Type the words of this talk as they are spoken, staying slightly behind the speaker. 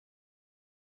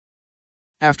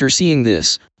After seeing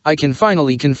this, I can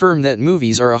finally confirm that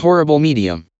movies are a horrible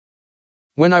medium.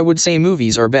 When I would say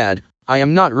movies are bad, I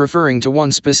am not referring to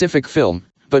one specific film,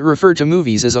 but refer to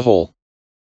movies as a whole.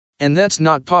 And that's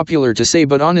not popular to say,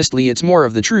 but honestly it's more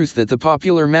of the truth that the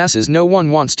popular masses no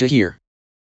one wants to hear.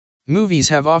 Movies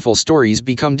have awful stories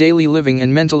become daily living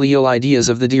and mentally ill ideas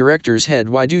of the director's head.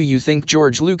 Why do you think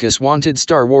George Lucas wanted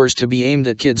Star Wars to be aimed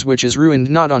at kids, which is ruined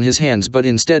not on his hands but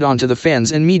instead onto the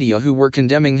fans and media who were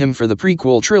condemning him for the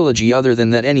prequel trilogy? Other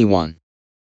than that, anyone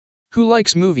who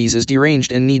likes movies is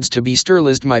deranged and needs to be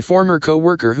sterlized. My former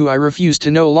co-worker, who I refuse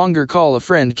to no longer call a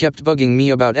friend, kept bugging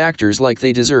me about actors like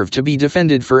they deserve to be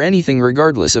defended for anything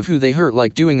regardless of who they hurt,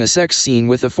 like doing a sex scene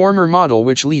with a former model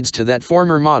which leads to that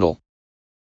former model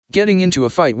getting into a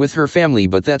fight with her family.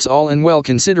 But that's all and well,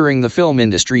 considering the film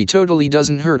industry totally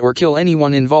doesn't hurt or kill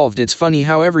anyone involved. It's funny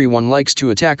how everyone likes to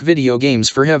attack video games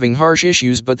for having harsh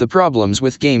issues, but the problems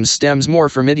with games stems more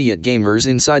from idiot gamers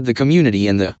inside the community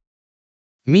and the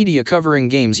media covering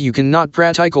games. You cannot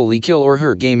practically kill or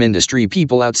hurt game industry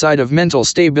people outside of mental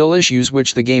stabile issues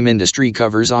which the game industry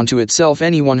covers onto itself.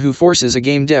 Anyone who forces a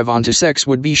game dev onto sex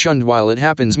would be shunned. While it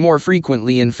happens more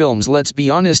frequently in films, let's be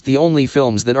honest, the only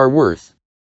films that are worth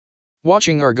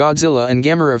watching are Godzilla and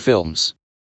Gamera films.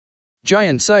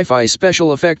 Giant sci-fi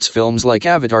special effects films like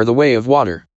Avatar: The Way of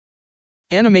Water.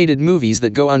 Animated movies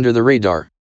that go under the radar.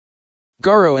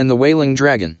 Garo and the Wailing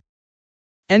Dragon.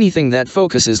 Anything that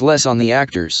focuses less on the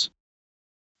actors.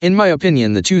 In my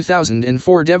opinion, the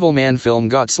 2004 Devilman film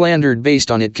got slandered based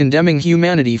on it condemning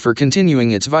humanity for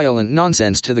continuing its violent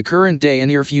nonsense to the current day,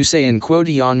 and if you say in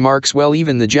quotation marks, well,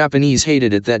 even the Japanese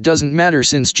hated it. That doesn't matter,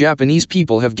 since Japanese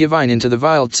people have givein into the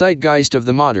vile zeitgeist of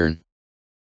the modern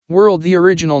world. The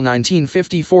original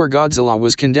 1954 Godzilla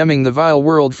was condemning the vile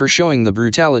world for showing the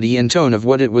brutality and tone of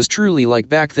what it was truly like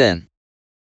back then.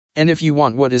 And if you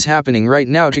want what is happening right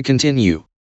now to continue,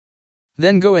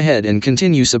 then go ahead and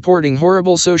continue supporting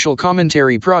horrible social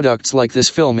commentary products like this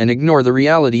film and ignore the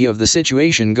reality of the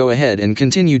situation. Go ahead and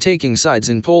continue taking sides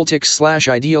in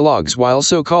polltics/idealogs while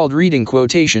so-called reading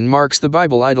quotation marks the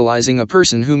Bible, idolizing a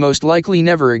person who most likely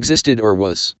never existed or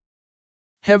was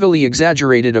heavily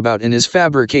exaggerated about and is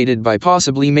fabricated by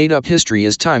possibly made up history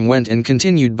as time went and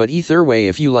continued. But either way,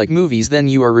 if you like movies, then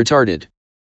you are retarded.